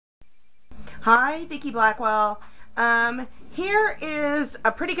Hi, Vicki Blackwell. Here is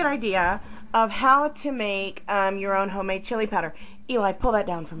a pretty good idea of how to make your own homemade chili powder. Eli, pull that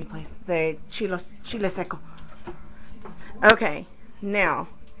down for me, please. The chile seco. Okay, now,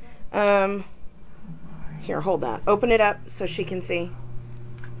 here, hold that. Open it up so she can see.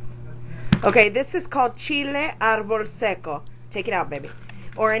 Okay, this is called chile árbol seco. Take it out, baby.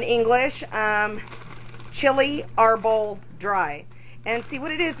 Or in English, chili árbol dry. And see what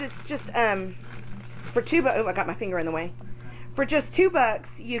it is, it's just, for $2, oh, I got my finger in the way. For just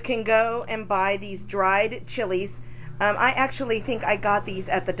 $2, you can go and buy these dried chilies. I actually think I got these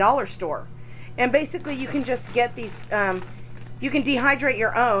at the dollar store. And basically you can just get these, you can dehydrate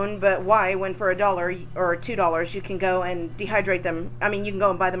your own, but why, when for $1 or $2 you can go and dehydrate them. I mean, you can go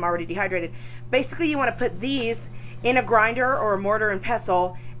and buy them already dehydrated. Basically you want to put these in a grinder or a mortar and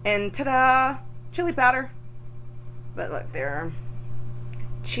pestle, and ta-da, chili powder. But look there.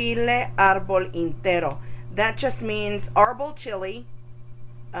 Chile árbol entero. That just means árbol chili,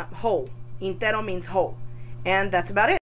 whole. Entero means whole. And that's about it.